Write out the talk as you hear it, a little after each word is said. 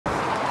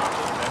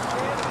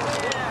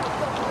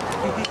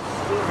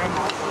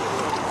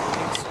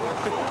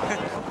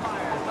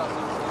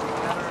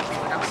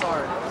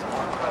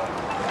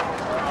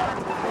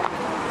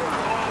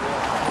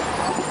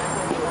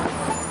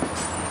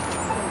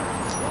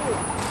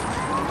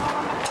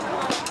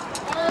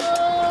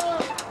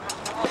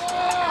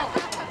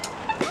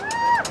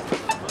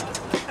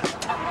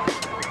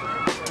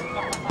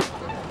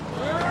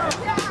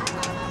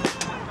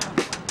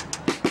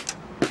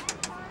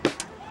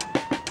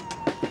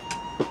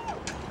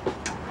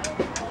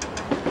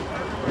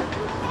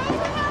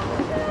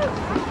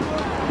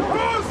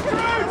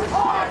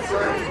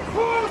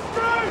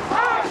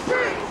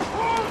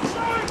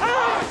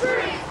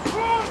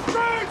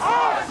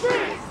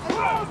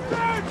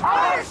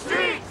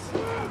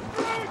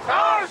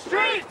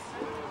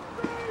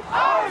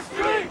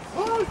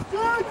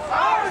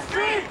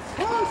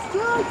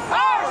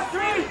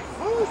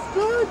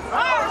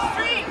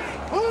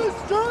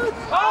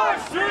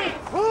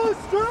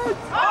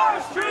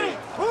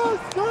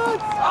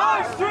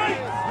Our streets!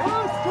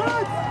 Our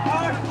streets!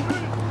 Our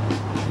streets!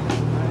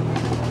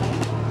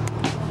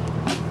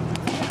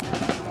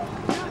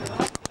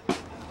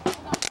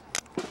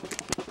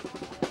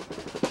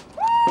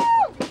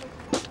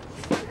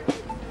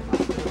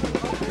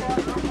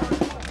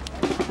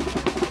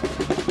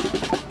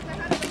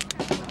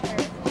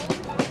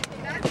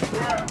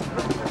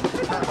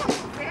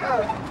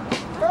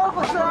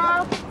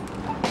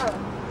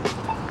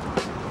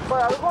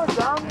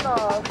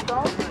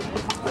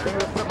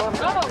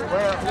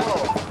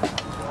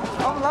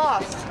 I'm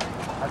lost.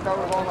 I thought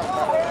we were going like that.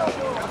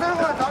 I thought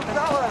we were going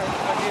that way.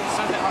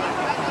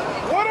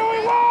 What do we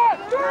want?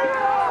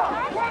 Freedom!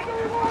 What do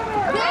we want?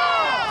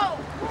 Now!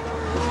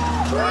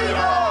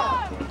 Freedom!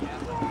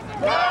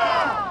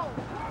 Now!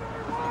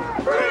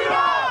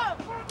 Freedom!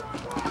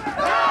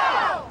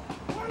 Now!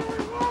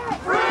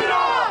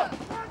 Freedom!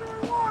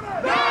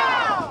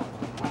 Now!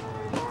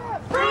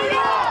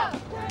 Freedom!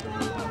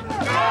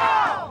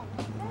 Now!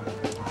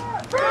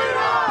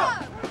 Freedom!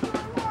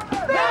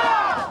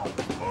 Now!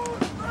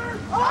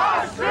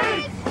 Our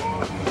streets!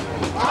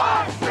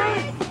 Our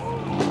streets!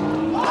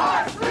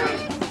 Our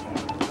streets!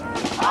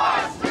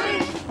 Our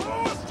streets!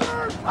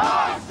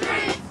 Our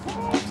streets!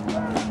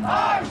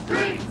 Our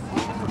streets!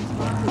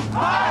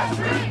 Our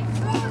streets!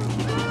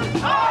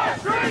 Our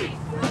streets!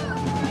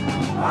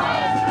 Our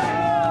streets!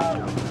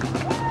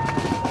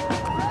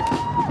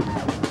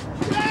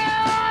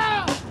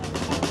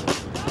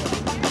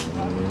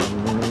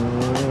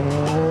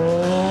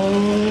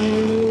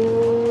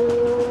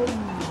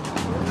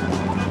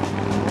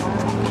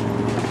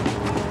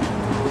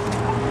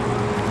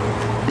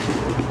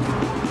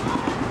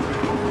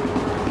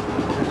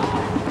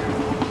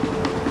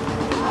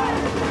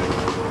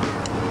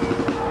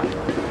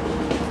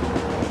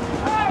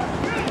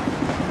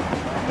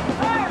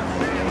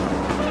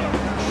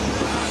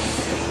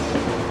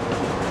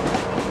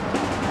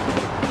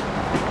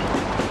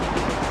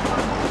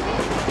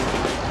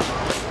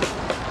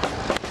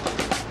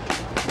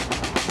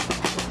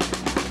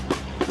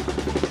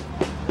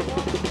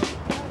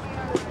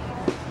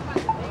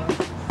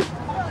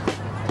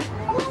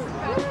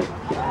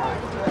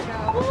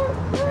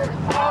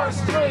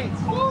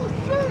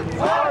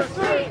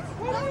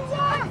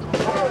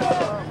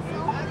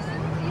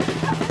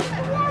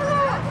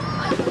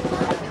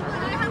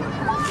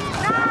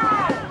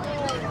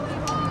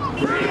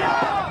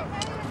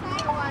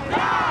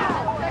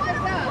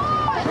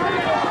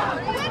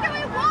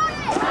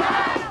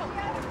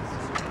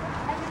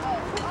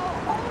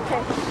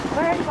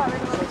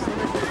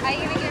 Are you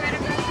going to get rid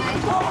of this?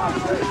 Our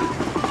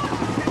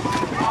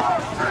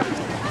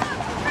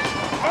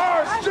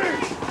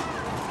streets!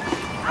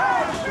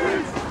 Our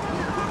streets!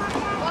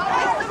 Well,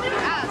 I somebody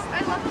asked. I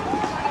love it.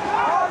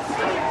 Our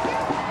streets!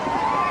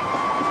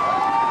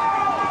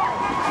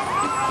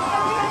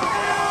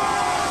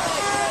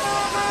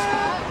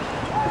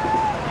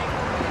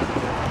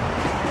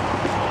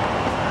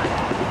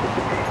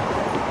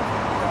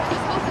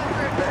 Just hold them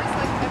for just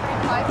like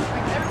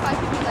every five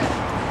people there.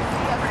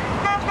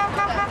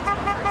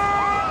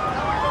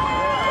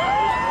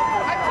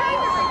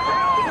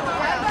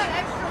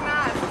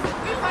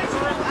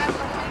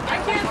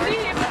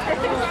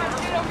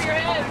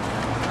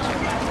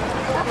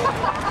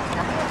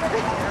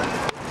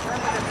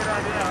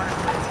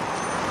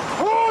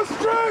 Whose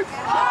streets?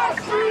 Our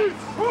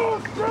streets!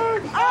 Whose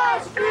streets? Our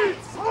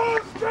streets!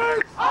 Whose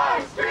streets?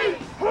 Our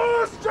streets!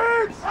 Whose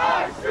streets?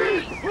 Our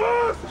streets!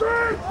 Whose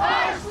streets?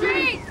 Our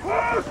streets!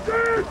 Whose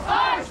streets?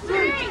 Our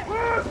streets!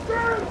 Whose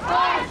streets?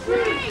 Our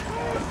streets!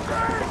 Whose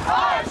streets?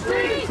 Our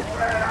streets!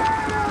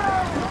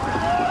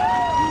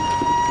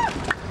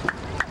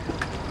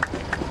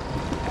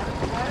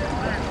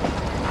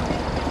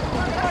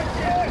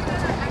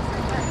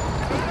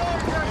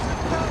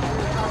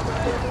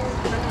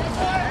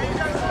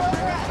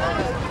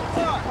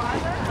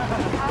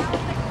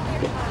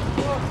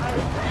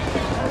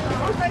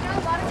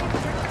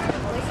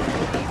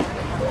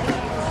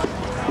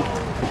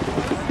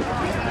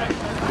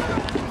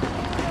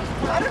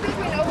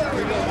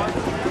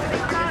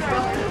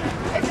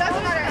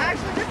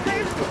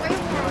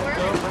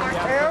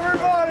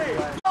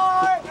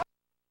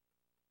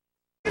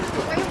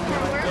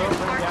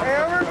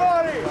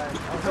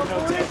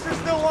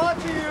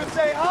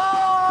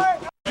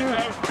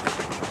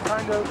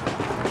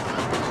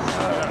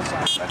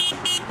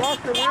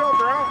 Lost the wheel,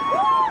 bro.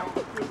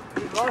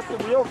 You lost the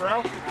wheel, bro.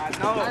 I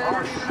know.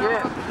 Oh,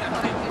 shit.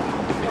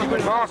 You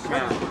been lost,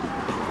 man.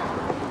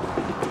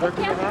 Look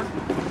at that.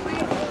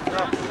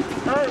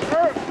 Hey,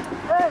 hey,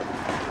 hey.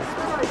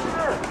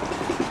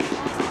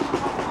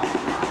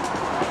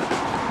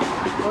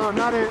 Oh,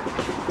 not it. I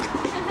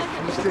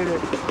just did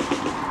it.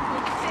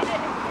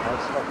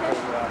 That's fucking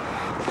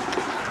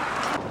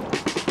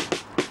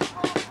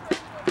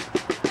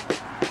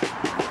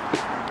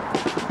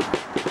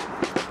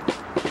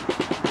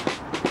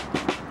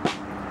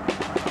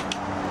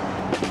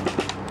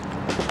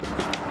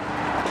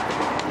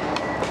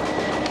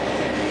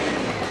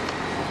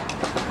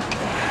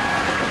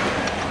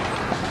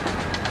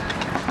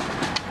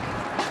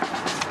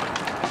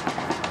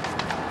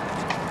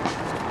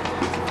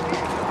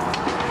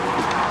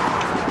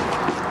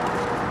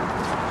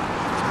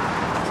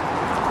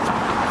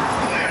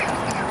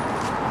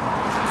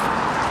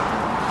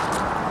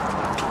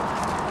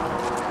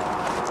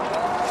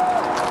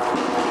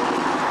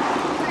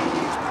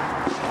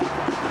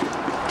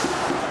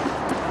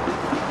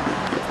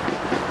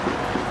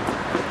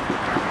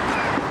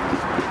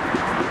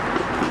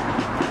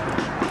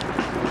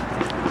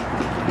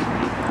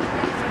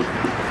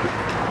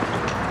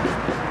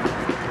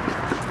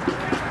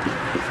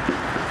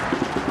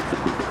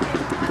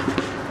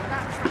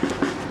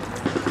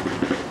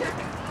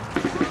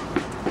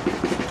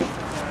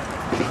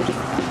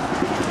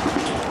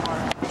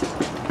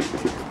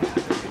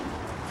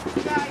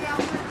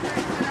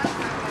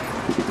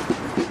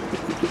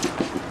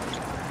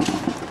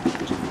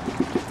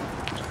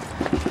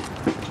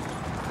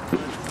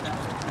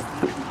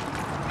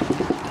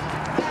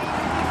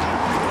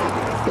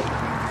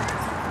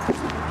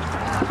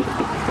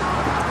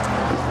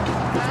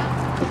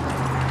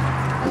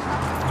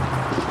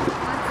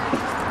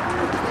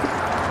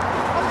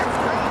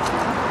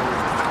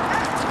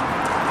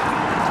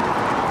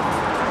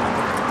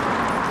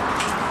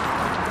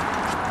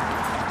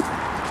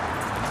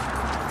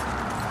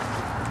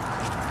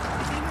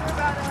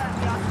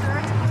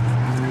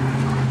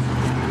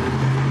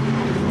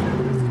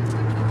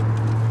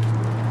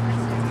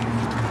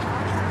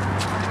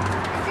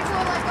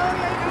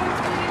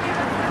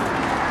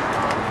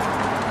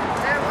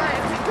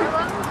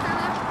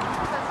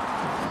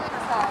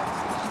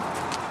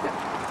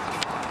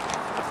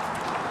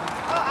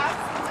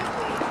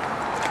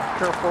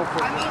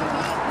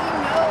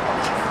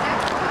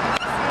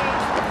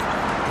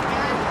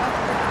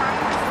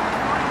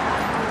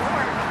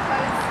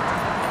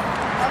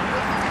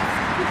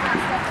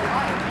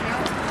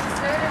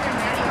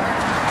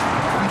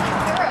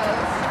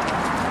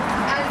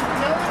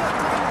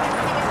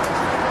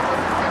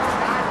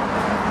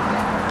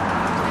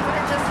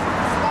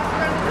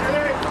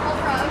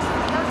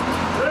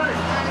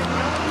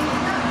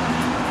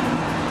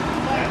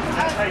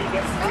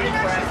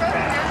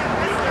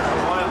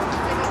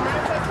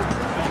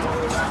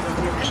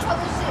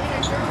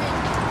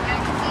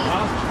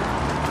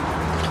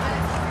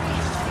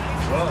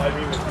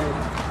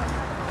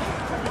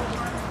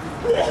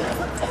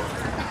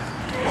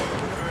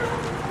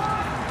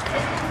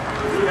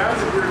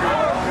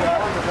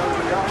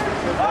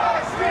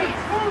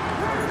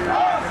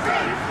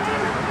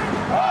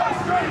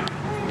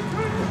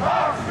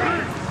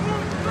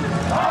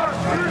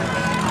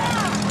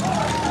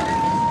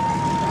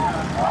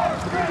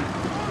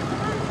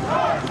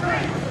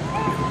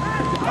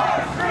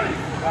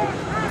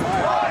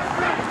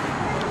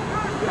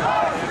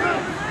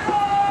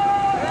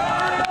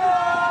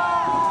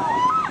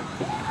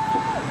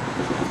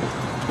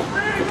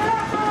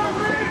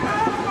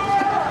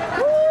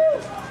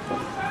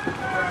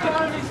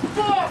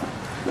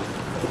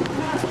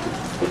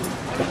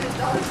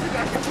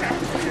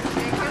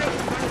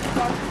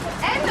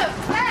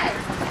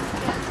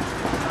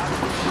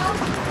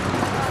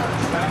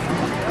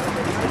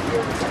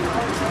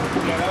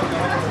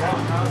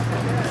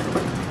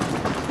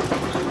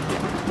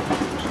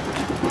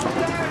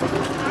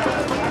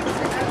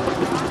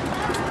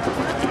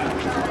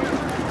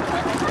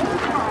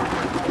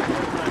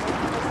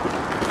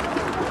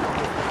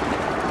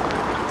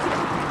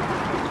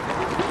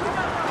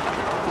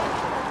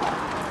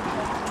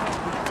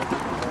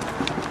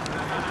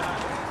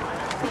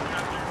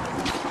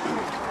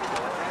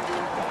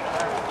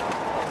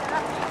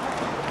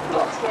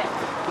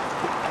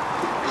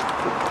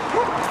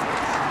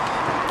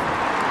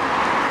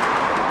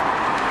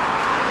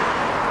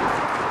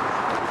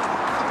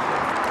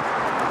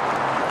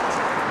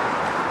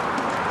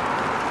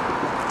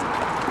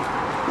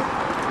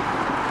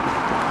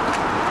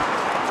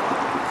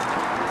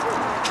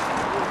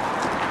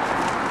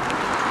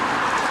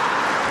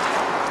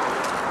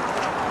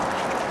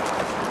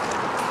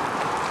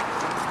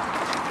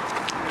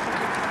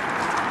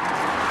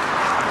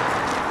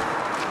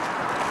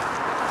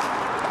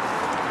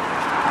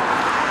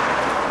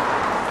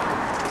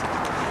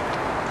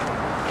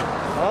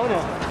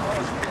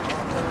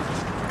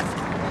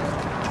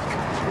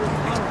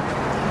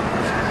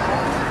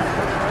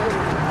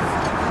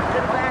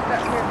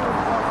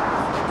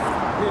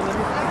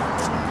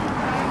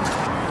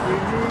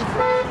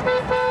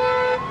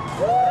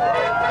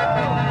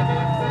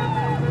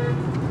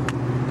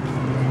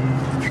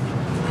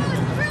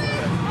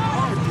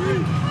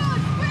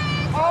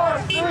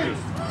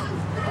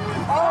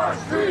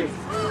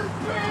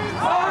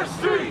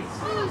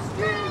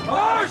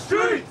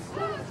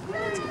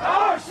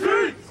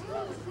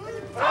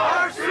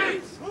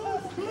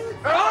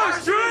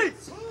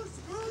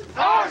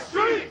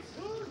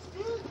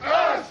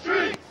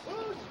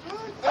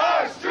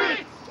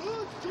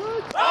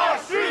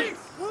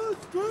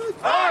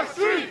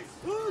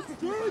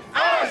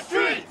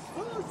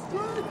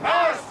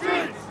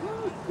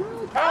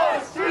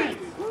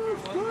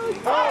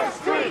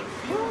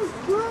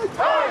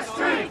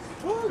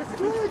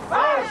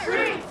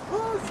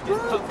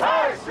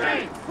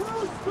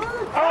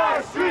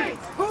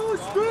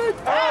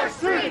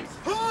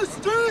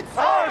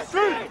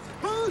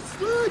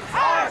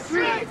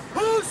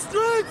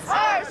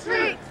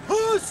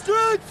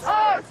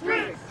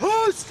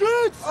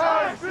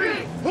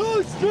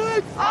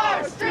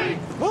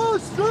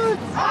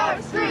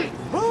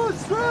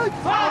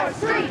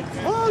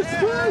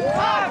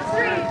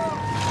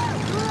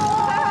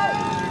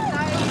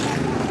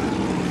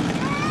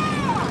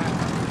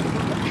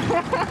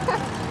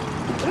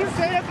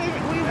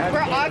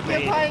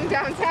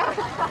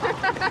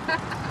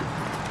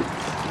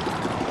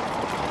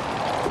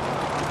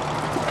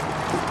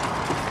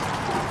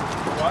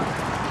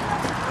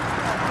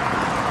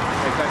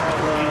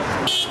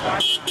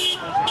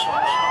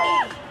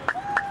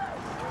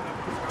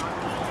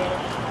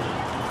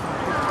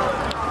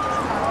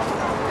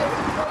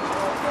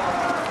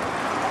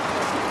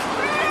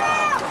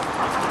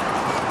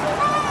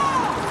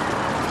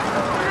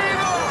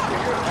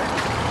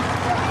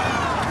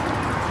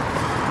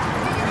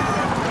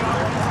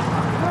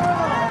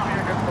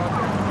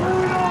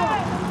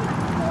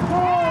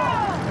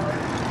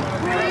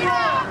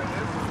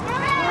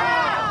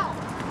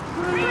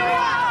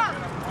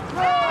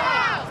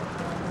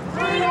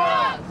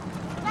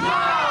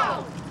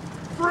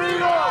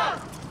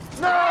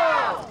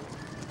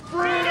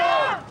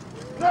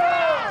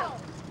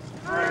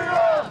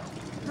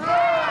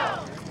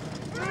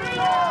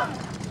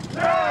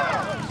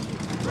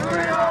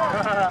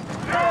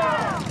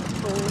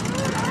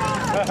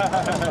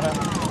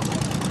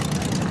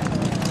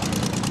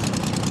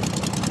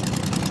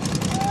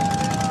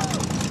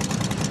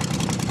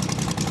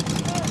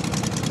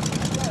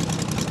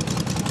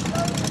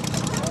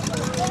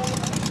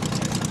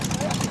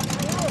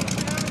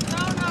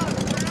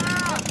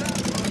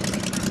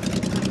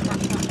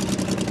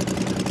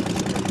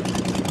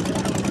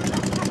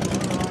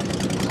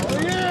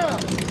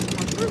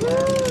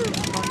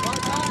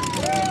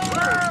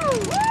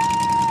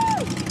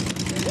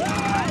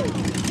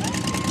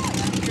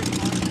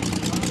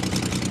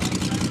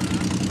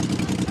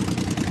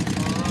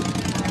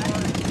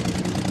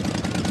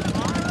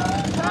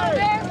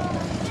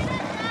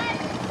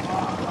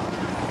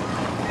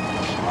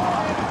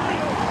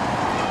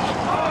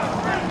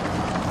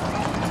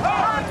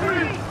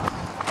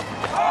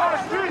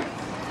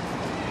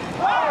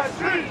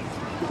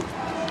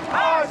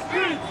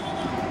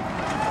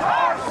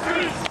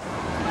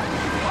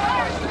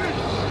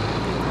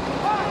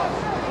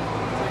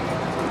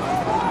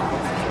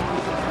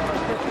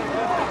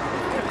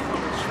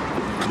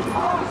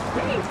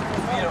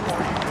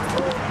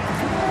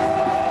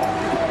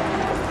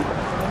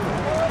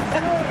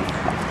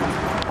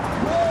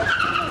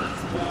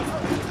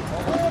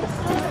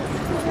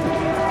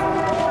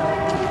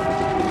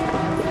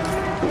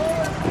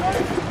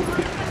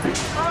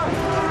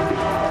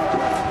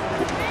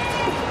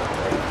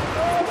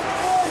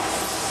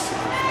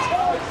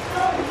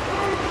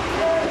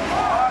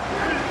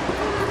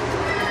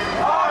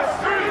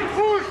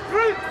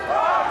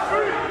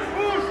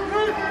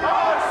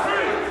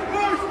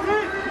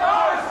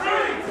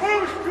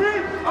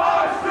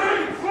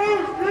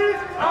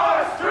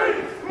Our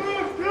street!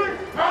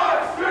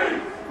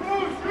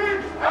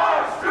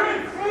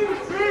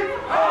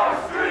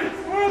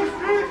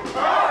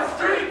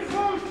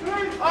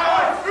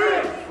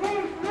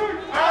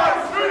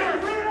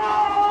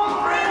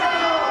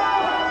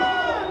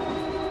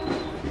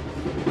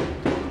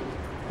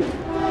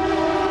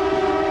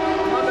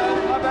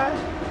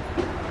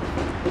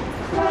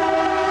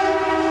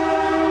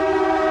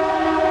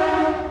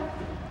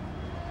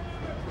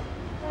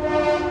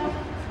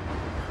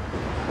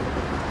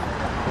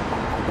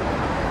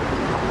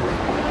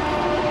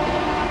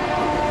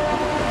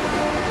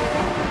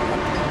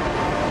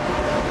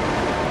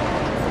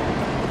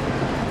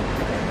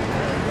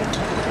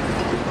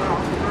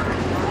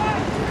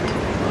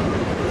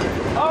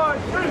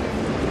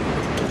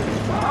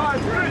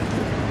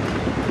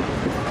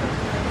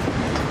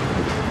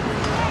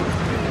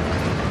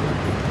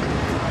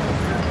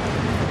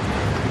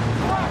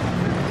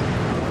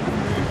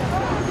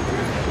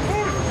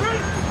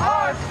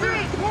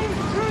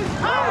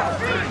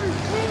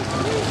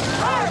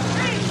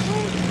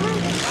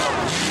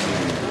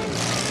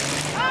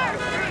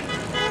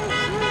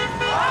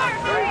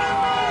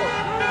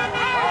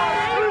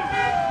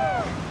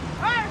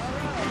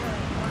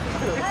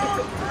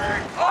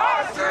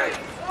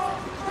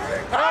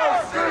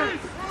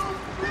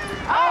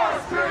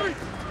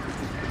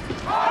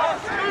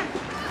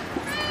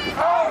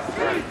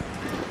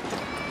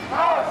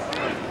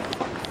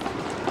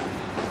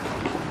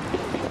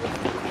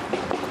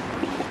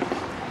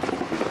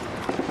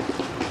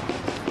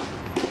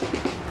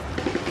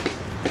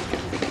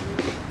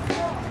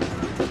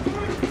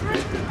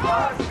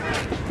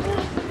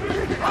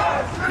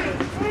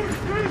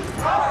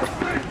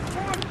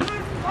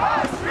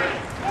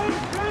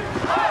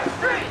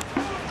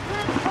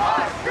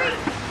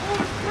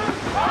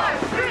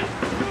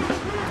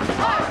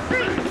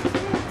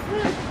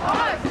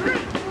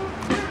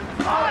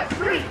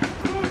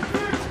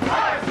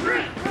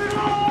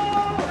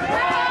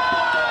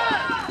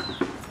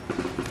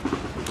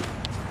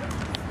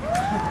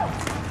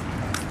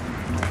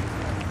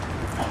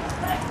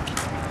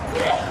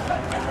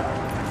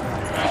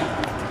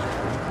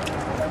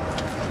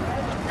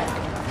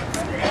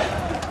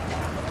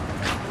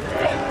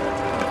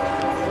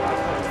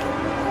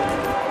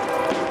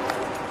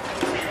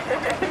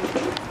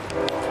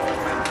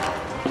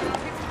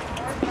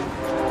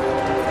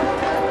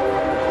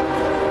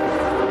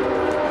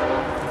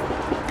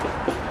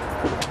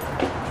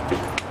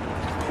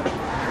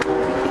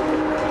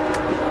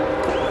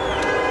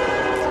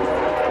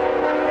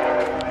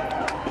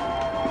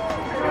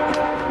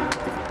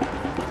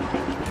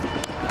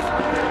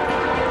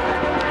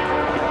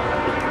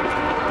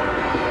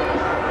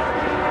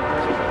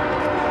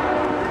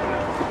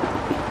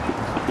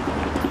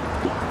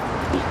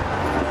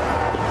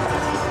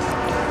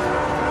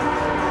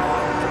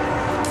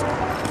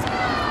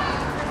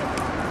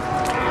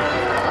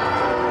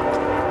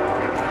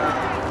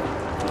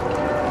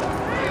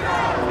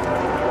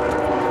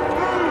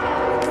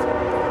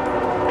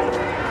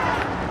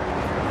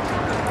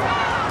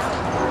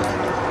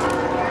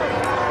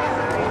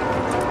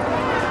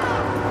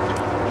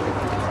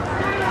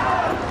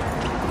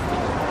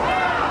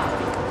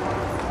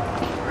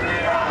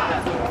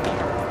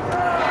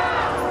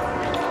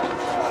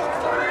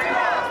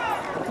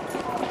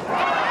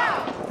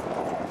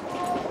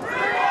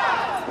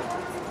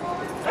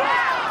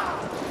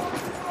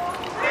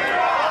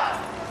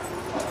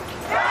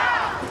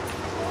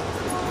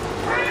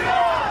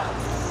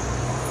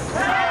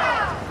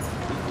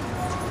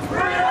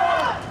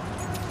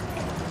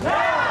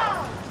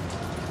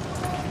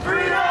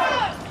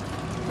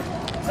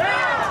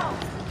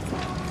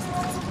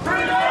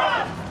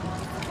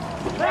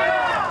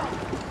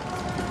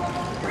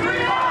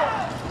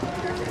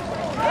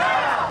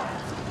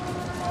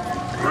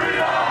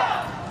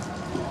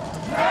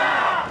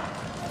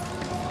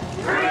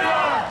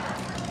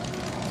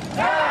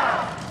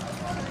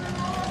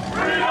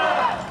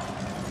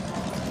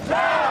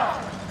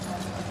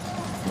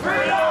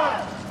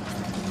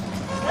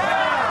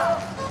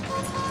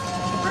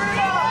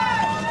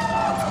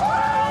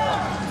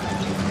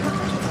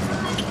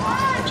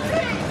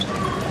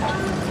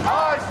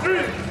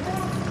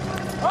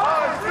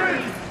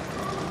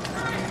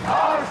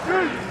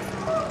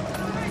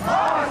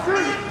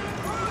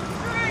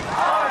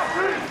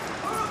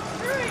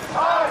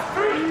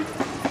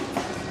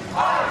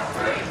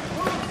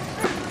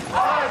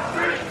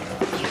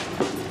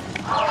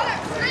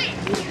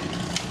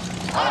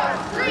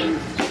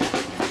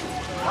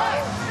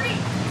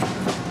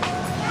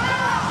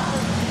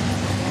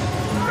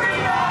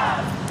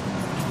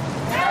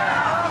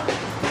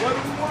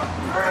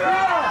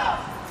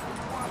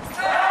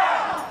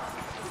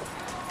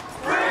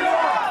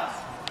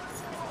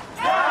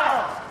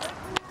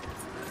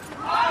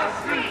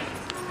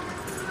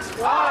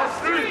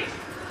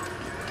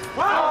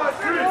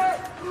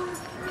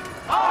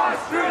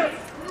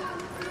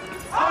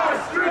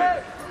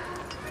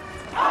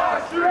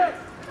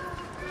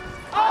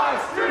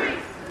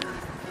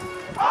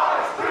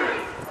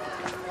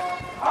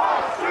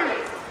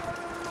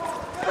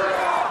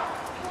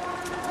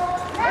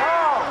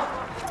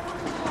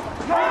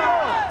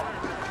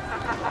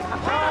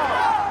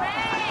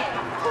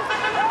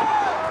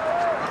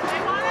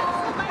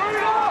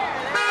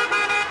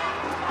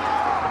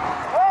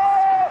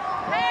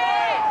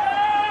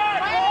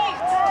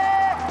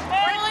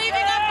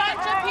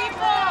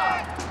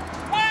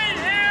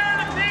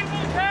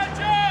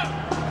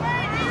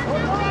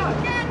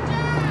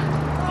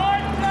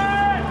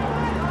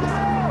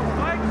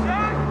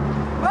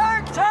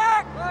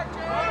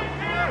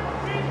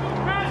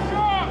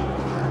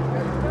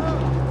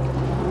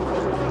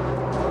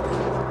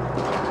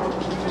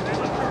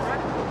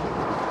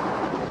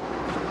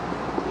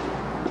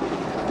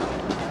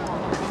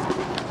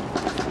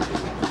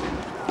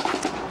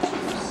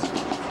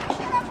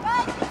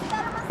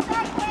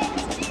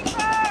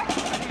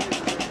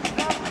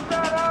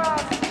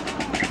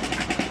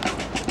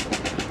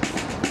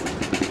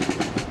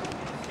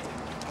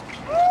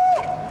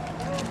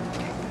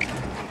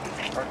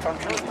 Our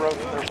country's broke,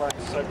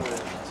 everybody's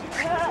separated.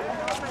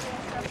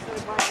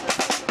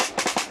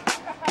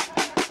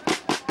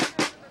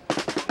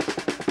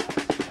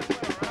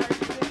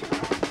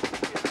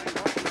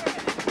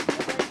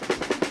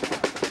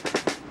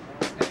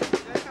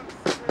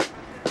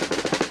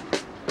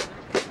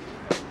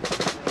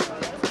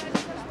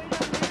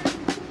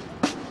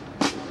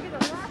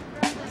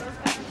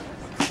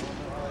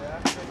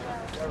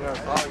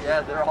 Oh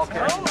yeah, they're all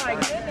carrying. Oh my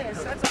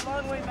goodness, that's a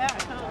long way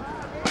back,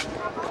 huh?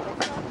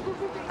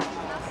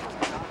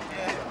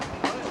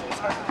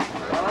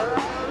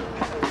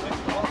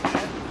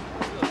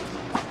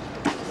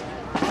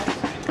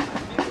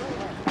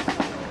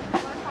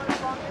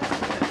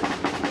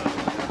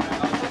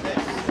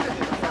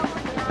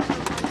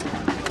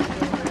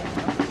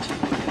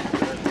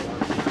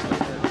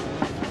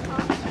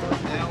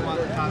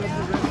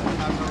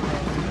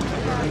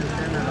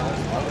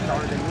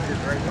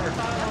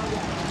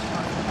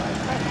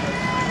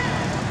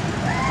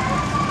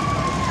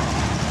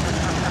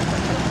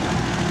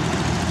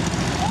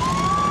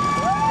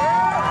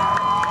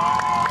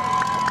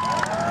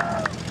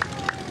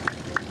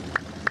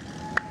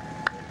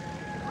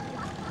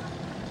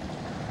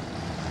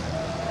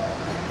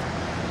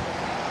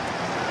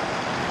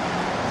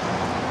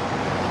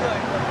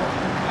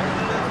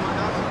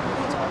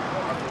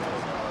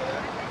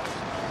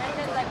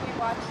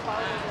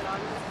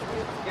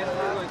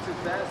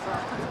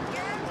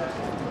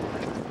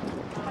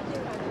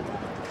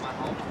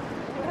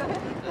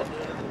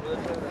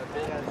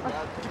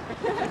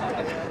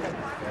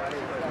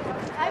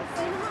 I've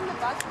seen him on the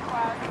bus before. I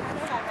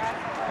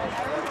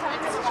was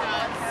kind of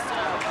embarrassed.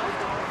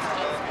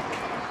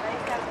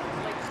 Every time it's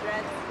just like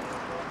dreads.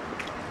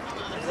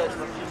 Is that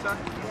from Tucson?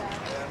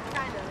 Yeah.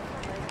 Kind of.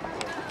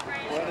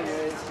 What it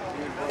is, I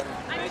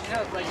mean, you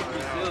know, like if you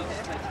feel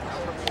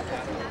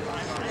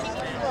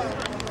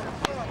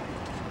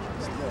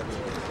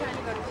Trying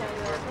to go to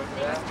January.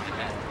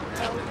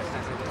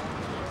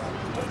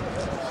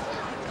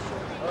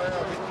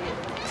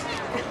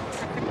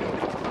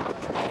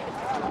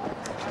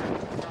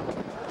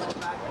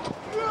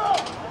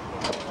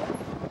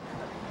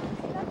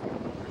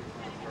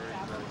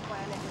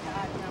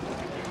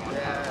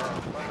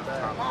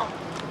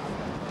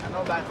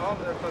 back home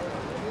they're fucking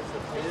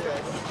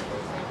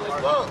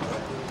look.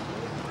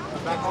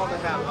 Back home they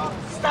have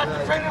Stop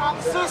depending on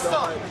the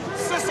system. The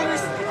system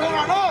needs to depend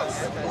on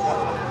us.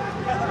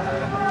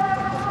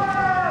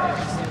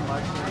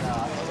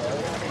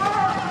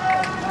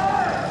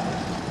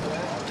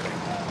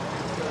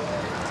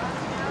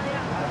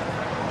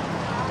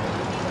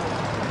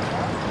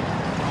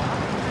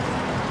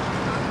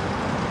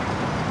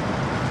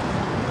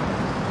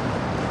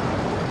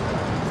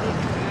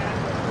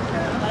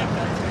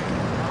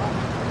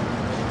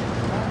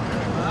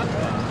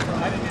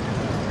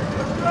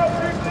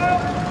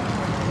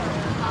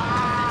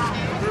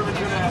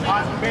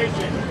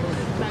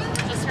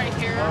 Just right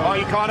here. Oh,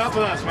 you caught up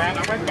with us, man.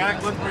 I went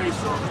back, looked pretty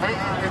soon.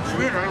 It's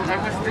weird. I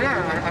was there.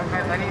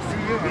 I didn't see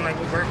you. I'm like,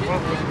 where's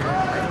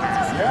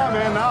Yeah,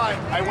 man. No,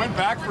 I went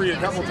back for you a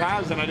couple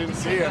times and I didn't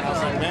see it. I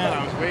was like, man,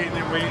 I was waiting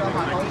and waiting. And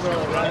I just go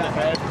running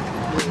ahead.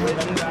 What's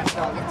going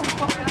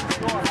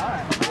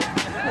on?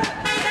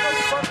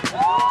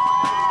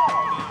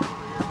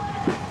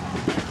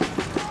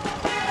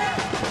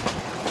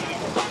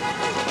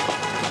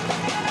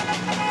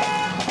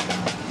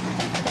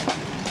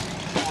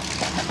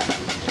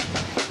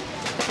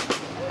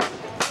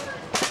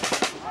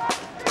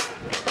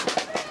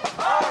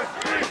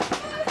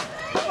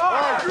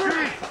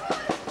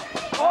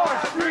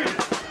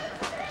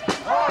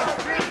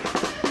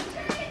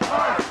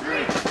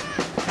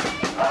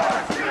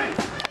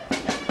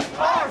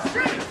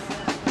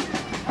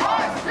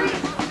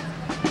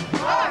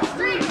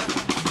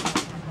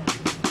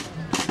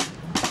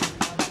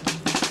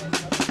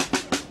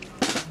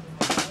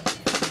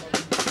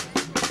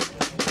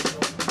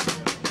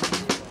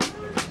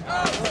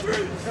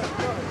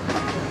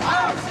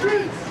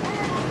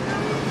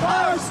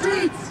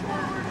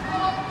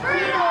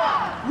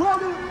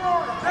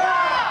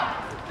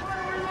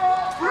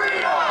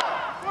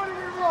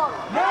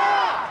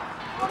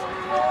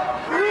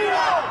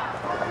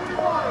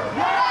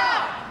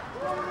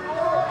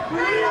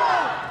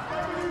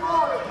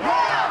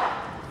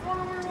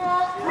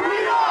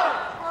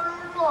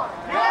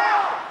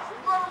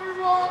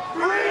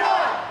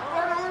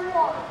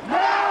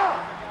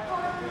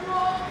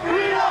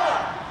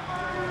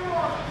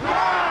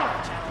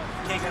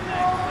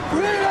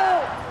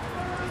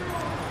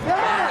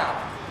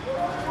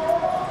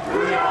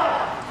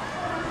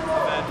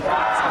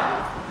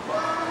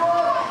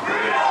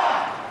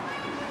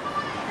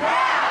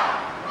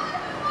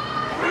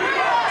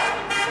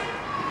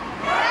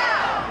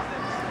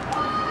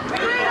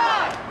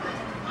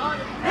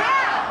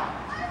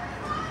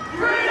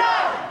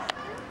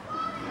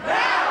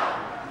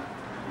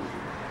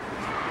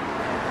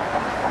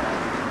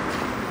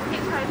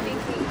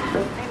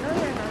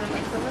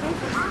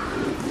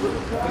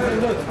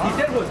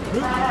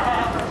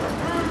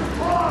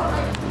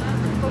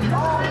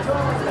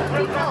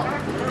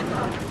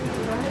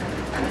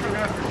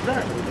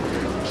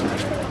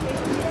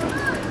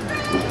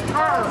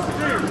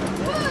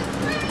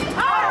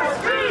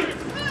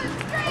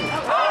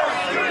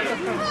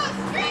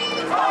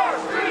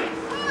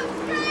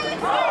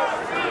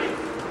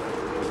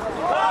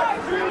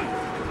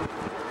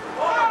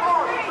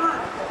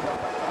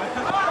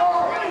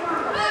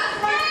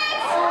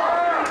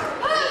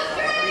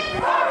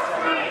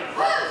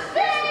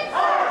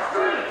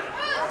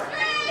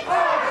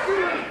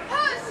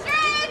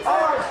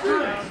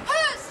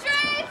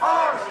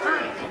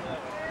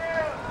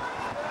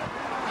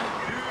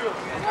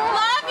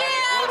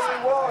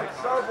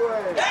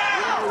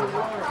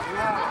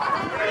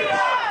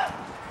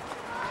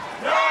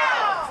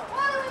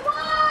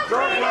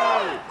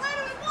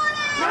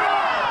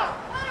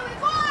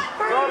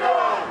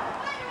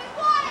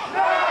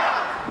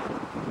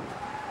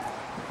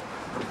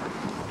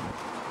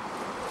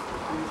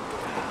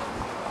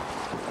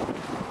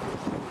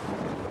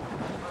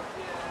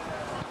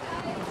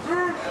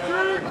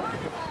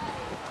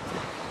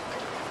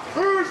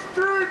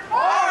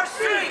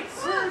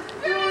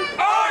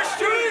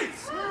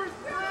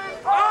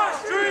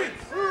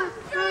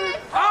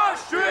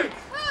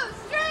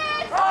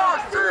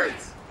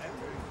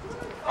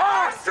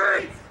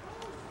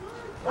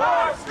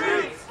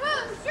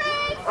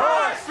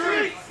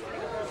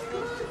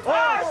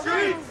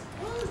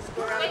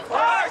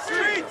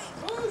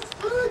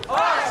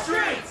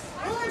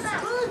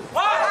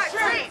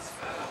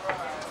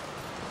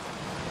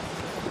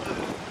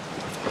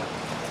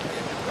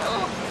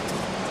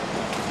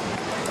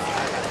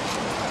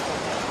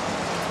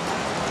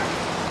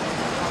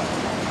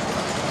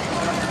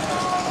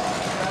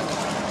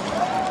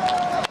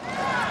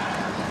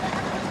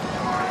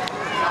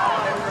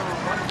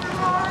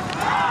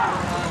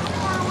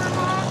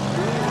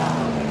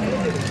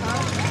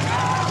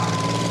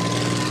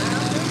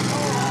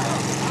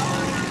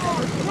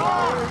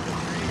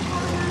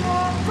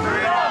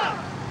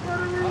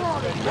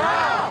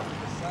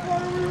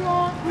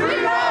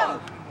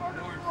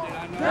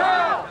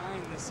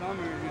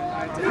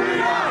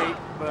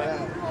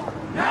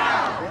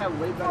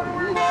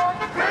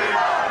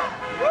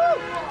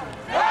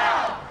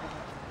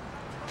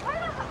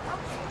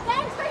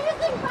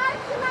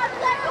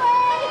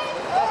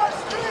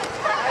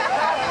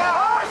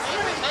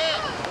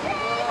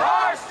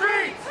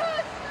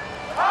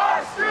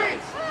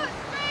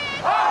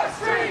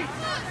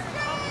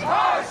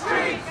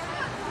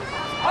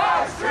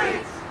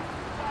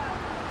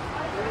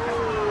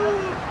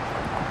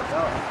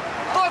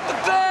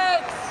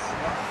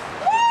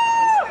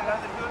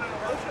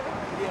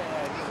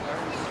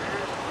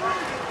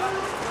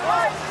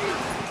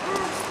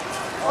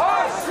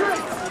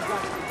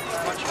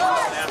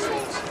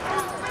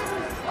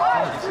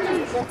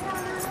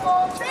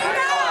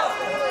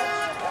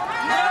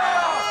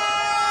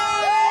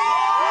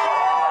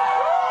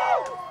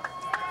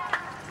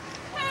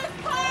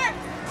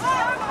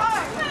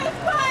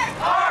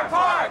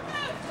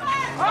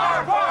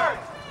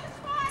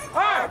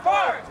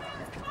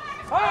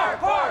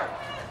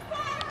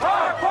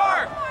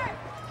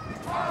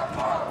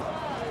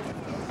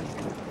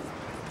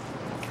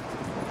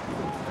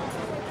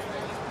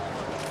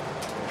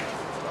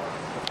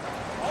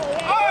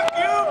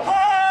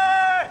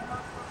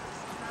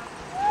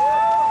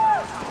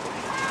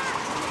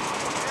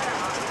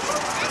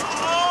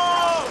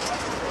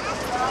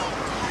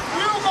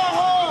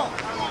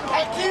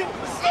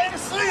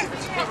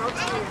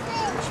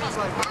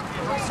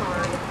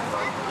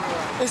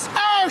 It's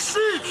our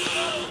street!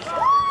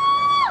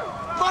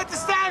 Fight the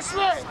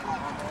establishment!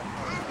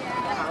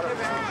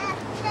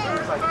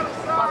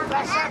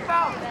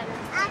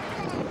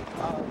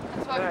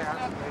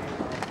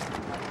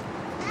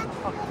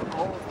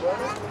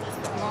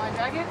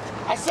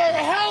 I said, the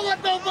hell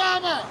with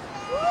Obama!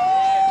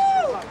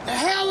 The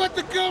hell with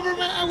the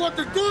government and what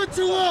they're doing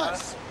to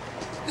us!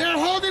 They're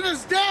holding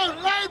us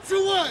down, lying to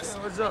us!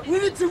 We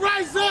need to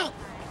rise up,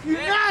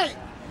 unite!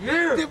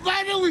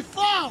 Divided we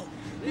fall!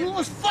 We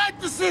must fight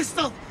the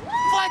system,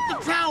 fight the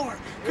power,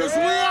 because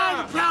we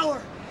are the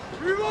power.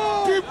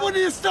 People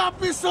need to stop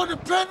being so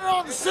dependent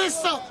on the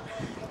system.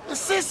 The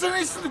system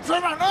needs to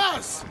depend on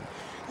us.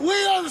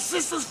 We are the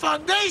system's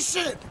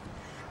foundation.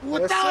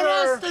 Without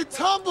us, they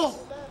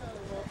tumble.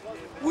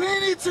 We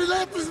need to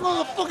let these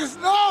motherfuckers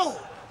know.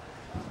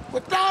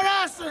 Without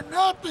us, they're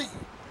nothing.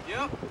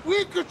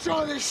 We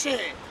control this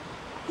shit.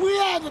 We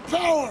have the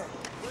power.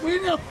 We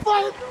need to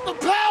fight the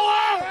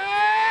power.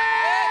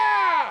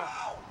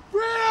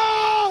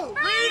 Freedom!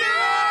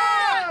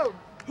 Freedom!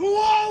 Who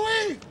are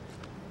we?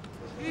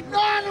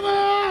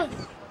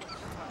 Anonymous!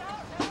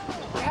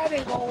 That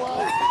ain't gonna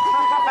work.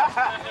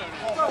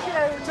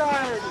 Okay, we're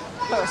tired.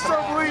 I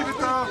still believe it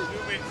though.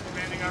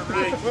 Demanding our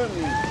rights.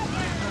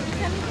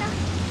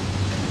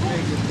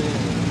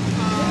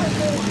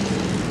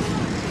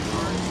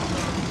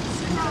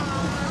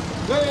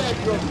 Go ahead,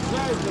 bro. Go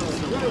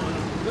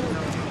ahead.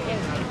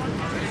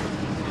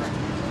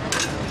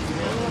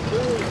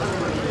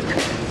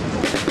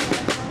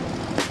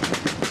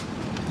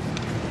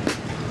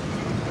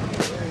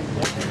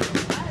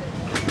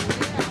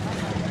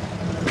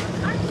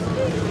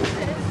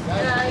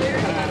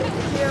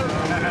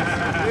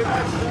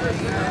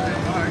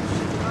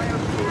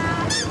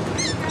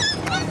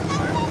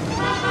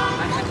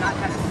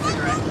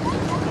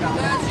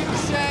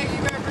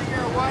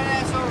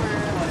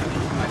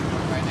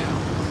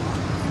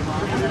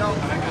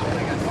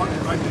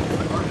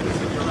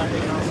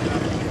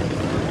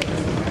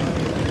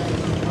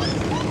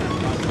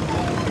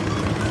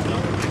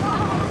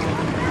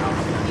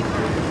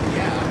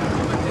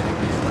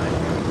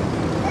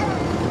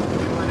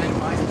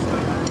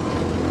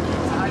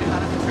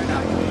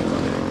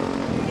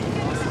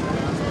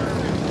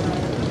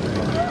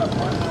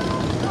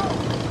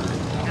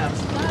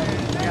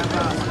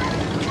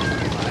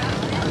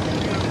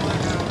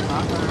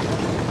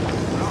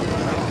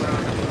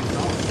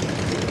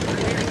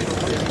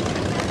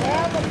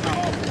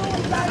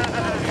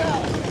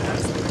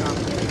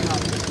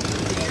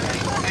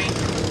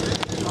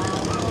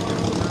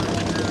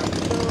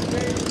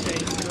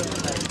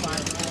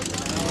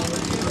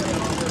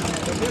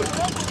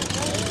 Look.